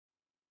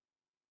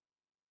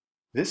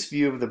This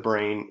view of the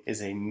brain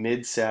is a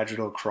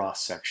mid-sagittal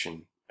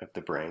cross-section of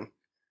the brain.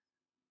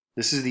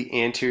 This is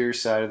the anterior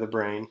side of the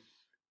brain.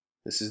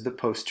 This is the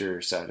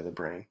posterior side of the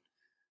brain.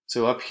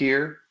 So up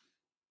here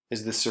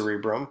is the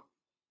cerebrum.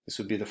 This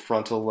would be the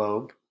frontal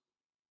lobe.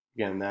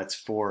 Again, that's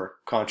for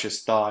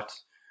conscious thought,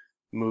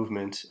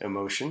 movement,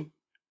 emotion.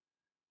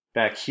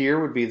 Back here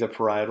would be the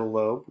parietal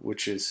lobe,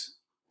 which is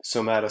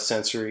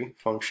somatosensory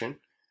function.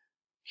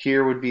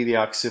 Here would be the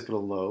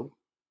occipital lobe.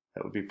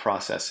 That would be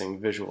processing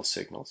visual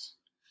signals.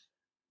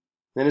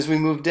 Then as we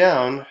move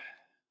down,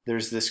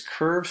 there's this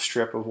curved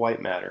strip of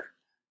white matter.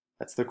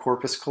 That's the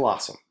corpus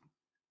callosum.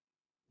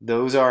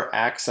 Those are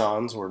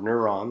axons or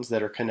neurons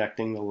that are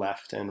connecting the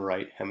left and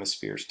right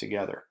hemispheres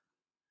together.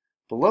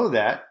 Below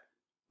that,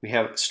 we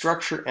have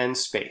structure and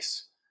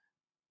space.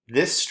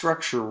 This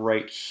structure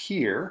right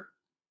here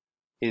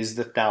is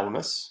the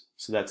thalamus.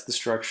 So that's the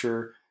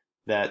structure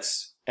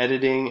that's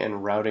editing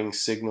and routing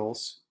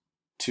signals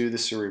to the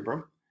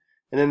cerebrum.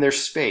 And then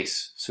there's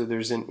space. So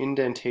there's an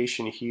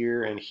indentation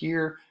here and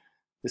here.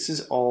 This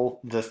is all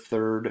the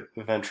third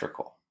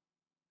ventricle.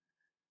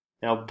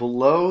 Now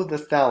below the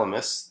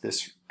thalamus,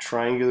 this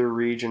triangular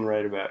region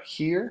right about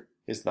here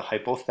is the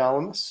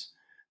hypothalamus.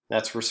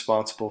 That's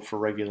responsible for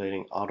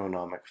regulating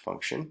autonomic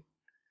function.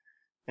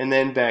 And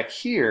then back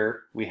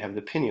here, we have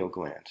the pineal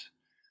gland.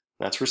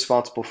 That's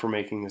responsible for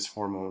making this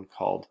hormone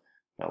called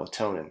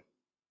melatonin.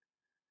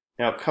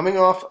 Now coming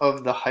off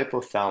of the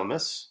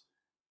hypothalamus,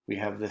 we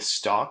have this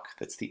stalk,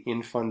 that's the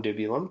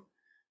infundibulum.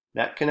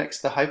 That connects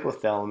the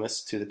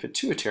hypothalamus to the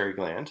pituitary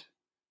gland,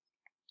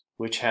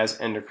 which has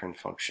endocrine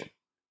function.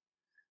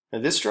 Now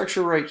this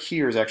structure right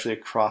here is actually a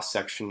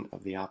cross-section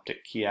of the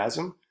optic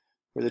chiasm,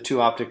 where the two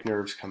optic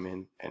nerves come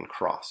in and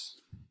cross.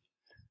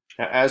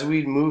 Now as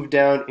we move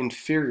down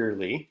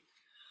inferiorly,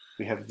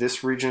 we have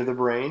this region of the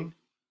brain,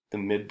 the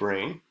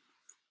midbrain.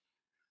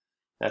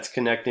 That's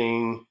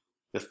connecting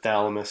the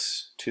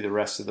thalamus to the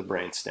rest of the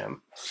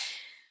brainstem.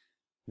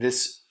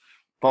 This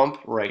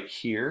bump right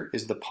here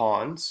is the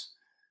pons,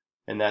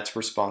 and that's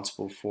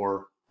responsible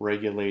for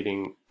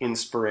regulating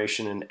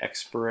inspiration and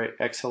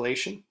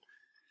exhalation.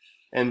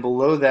 And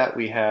below that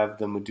we have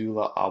the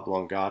medulla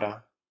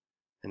oblongata,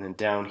 and then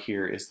down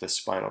here is the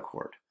spinal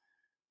cord.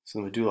 So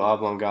the medulla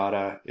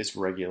oblongata is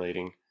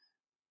regulating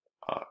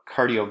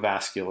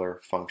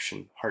cardiovascular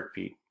function,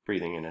 heartbeat,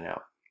 breathing in and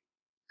out.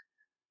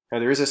 Now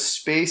there is a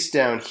space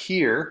down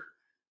here.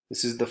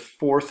 This is the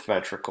fourth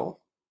ventricle.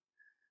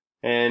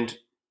 And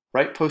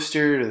right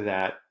posterior to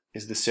that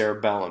is the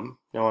cerebellum.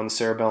 Now on the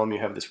cerebellum you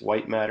have this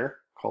white matter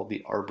called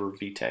the arbor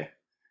vitae.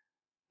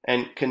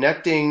 And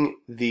connecting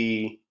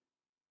the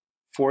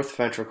fourth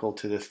ventricle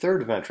to the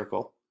third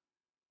ventricle,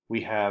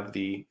 we have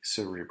the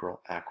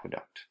cerebral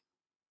aqueduct.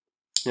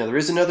 Now there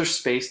is another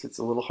space that's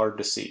a little hard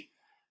to see.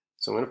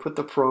 So I'm going to put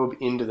the probe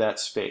into that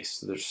space.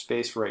 So there's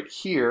space right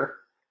here.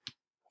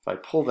 If I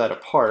pull that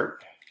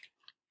apart,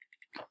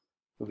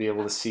 we'll be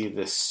able to see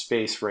this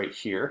space right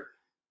here.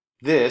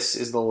 This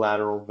is the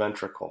lateral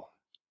ventricle.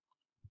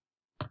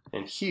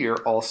 And here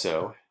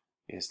also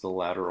is the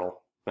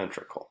lateral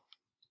ventricle.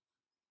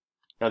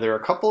 Now there are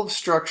a couple of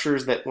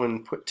structures that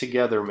when put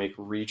together make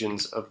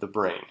regions of the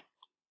brain.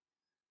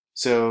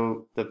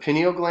 So the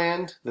pineal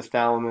gland, the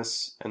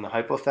thalamus, and the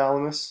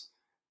hypothalamus,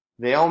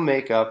 they all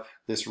make up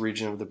this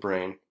region of the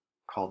brain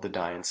called the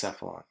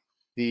diencephalon.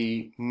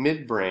 The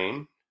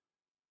midbrain,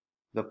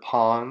 the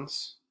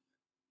pons,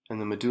 and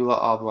the medulla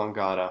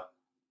oblongata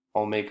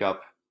all make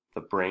up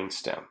the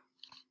brainstem.